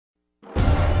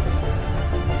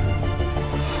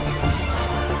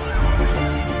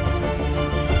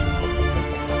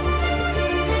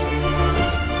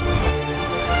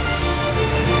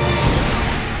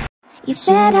You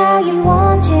said how you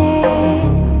want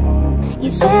it, you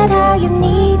said how you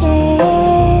need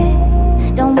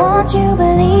it. Don't want to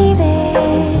believe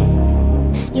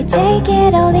it, you take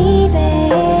it or leave it.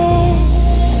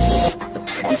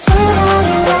 You said how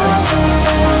you want it,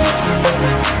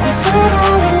 you said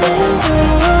how you need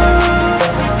it.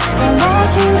 Don't want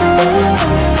to believe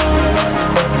it,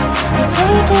 you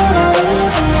take it or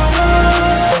leave it.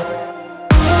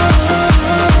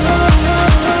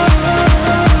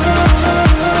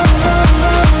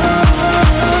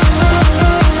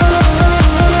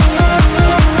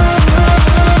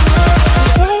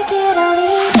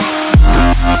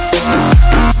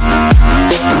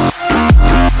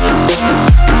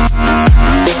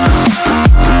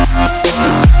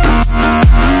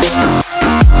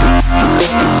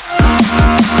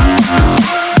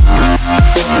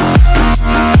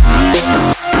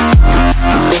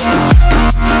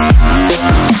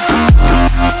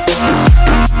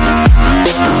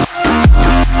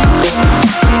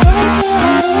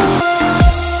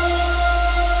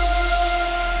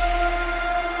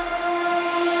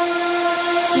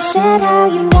 You said how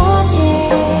you want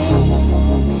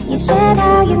it, you said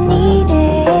how you need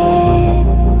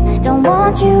it. Don't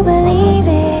want to believe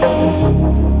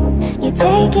it, you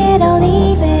take it or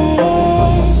leave it.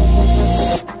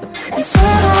 You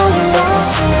said how you want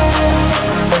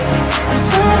it, you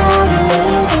said how you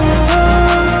need it.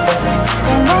 Don't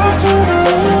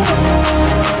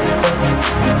want to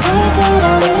believe it,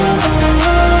 you take it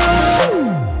or leave it.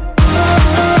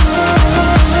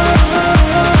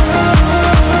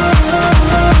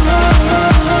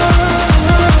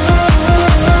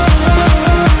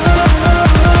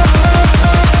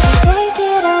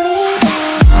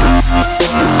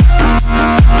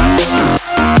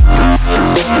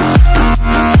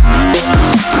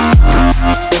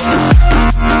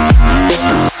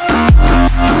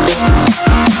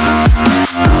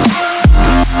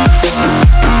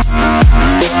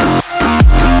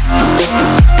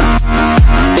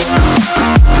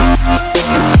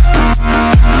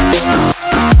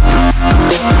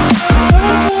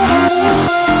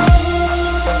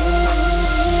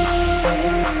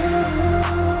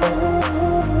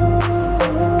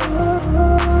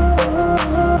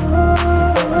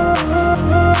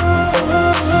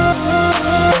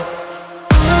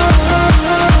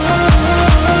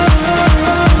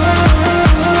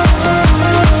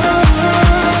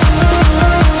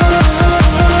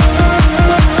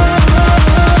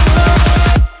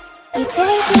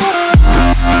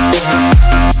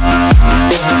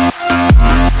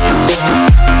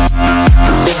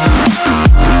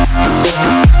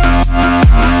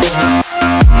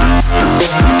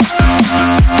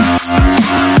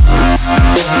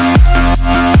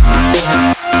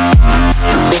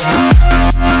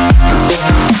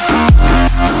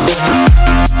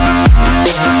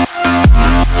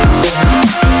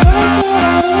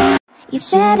 You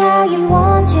said how you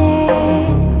want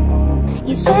it,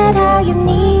 you said how you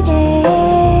need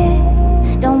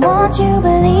it. Don't want to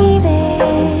believe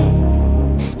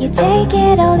it, you take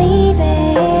it or leave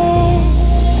it.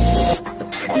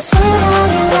 You said how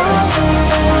you want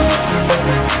it,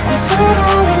 you said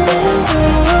how you need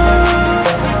it.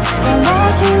 Don't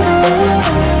want to believe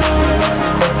it,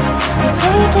 you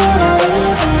take it or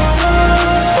leave it.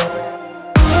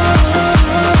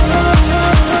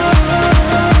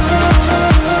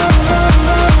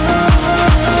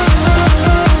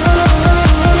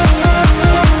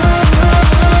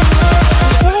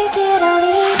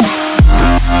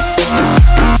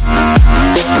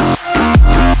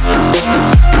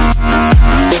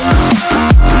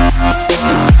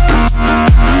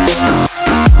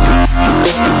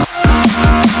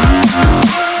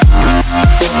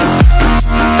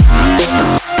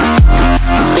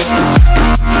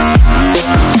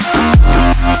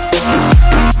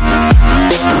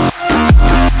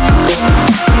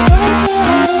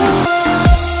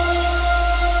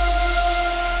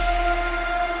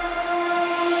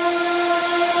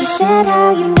 You said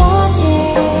how you want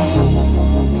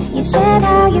it, you said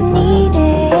how you need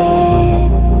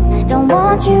it. Don't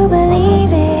want to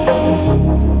believe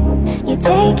it, you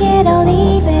take it or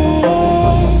leave it.